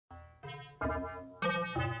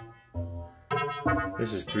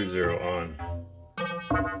This is Thru Zero on.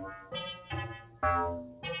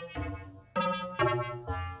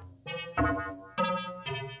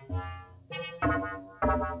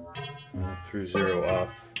 And Thru Zero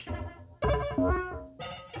off.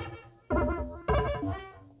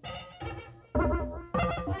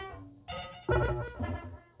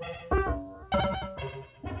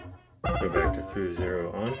 Go back to Thru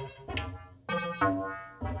Zero on.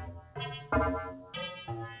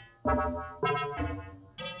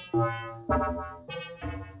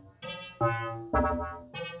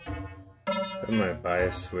 Have my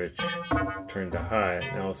bias switch turned to high,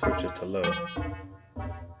 now I'll switch it to low.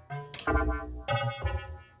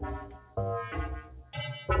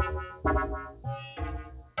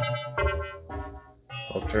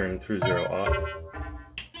 I'll turn Thru Zero off.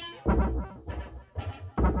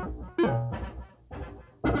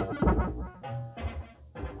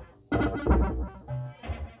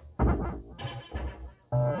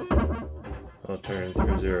 I'll turn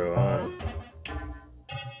Thru Zero on.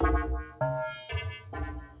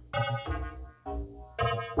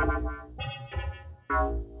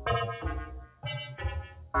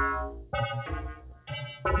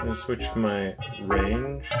 I'm going to switch my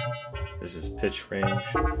range, this is pitch range,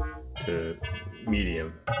 to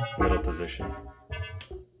medium, middle position.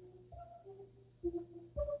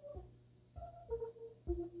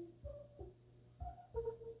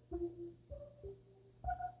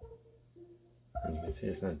 And you can see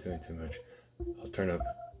it's not doing too much. I'll turn up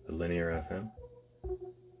the linear FM.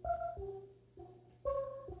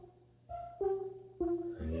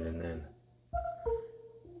 And even then.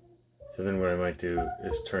 So then what I might do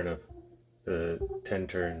is turn up the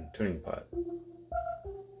 10-turn tuning pot.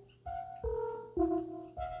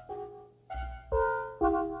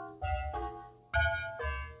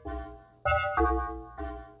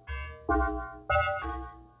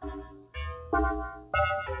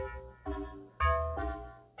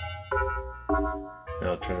 And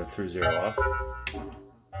I'll turn the Thru Zero off.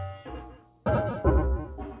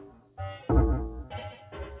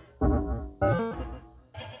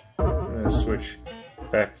 Switch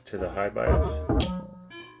back to the high bias.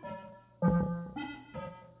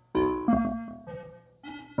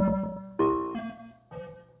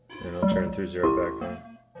 And I'll turn Thru Zero back on.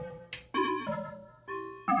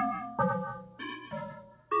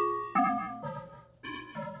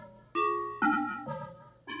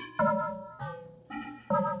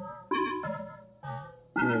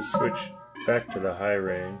 I'm going to switch back to the high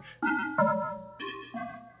range,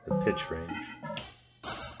 the pitch range.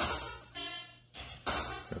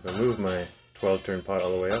 If I move my 12-turn pot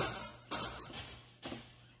all the way up,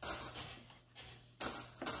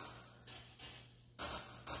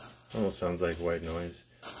 almost sounds like white noise.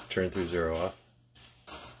 Turn Thru Zero off.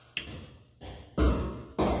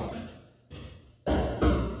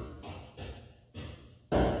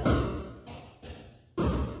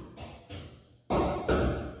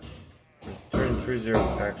 Turn Thru Zero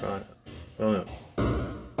back on. Well,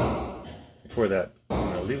 no. Before that, I'm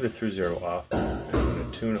going to leave the Thru Zero off.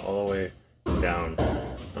 Tune all the way down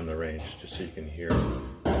on the range, just so you can hear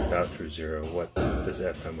without Thru Zero what this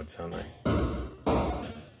FM would sound like.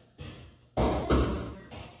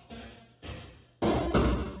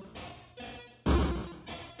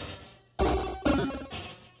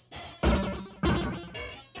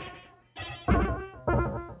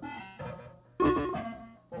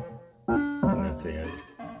 And that's the end.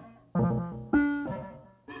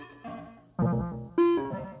 I'm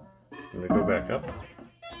going to go back up.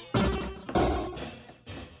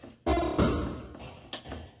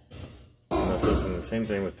 Listen, the same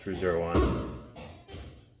thing with Thru Zero on.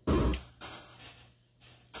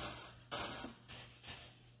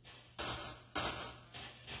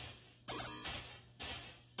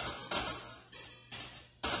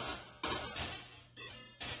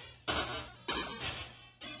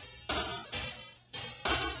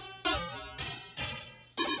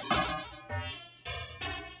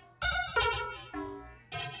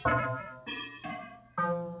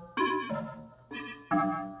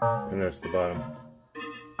 And that's the bottom.